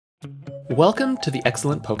Welcome to the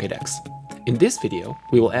Excellent Pokédex. In this video,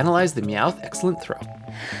 we will analyze the Meowth Excellent Throw.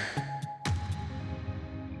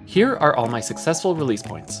 Here are all my successful release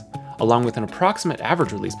points, along with an approximate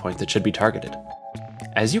average release point that should be targeted.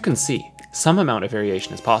 As you can see, some amount of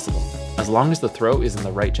variation is possible, as long as the throw is in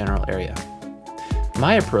the right general area.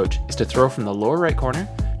 My approach is to throw from the lower right corner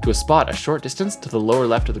to a spot a short distance to the lower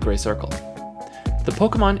left of the gray circle. The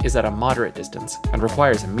Pokémon is at a moderate distance and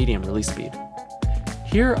requires a medium release speed.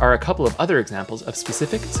 Here are a couple of other examples of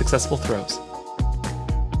specific successful throws.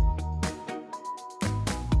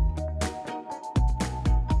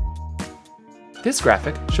 This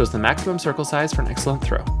graphic shows the maximum circle size for an excellent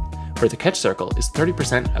throw, where the catch circle is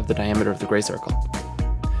 30% of the diameter of the gray circle.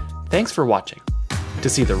 Thanks for watching. To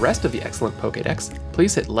see the rest of the Excellent Pokédex,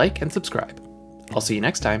 please hit like and subscribe. I'll see you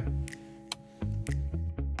next time.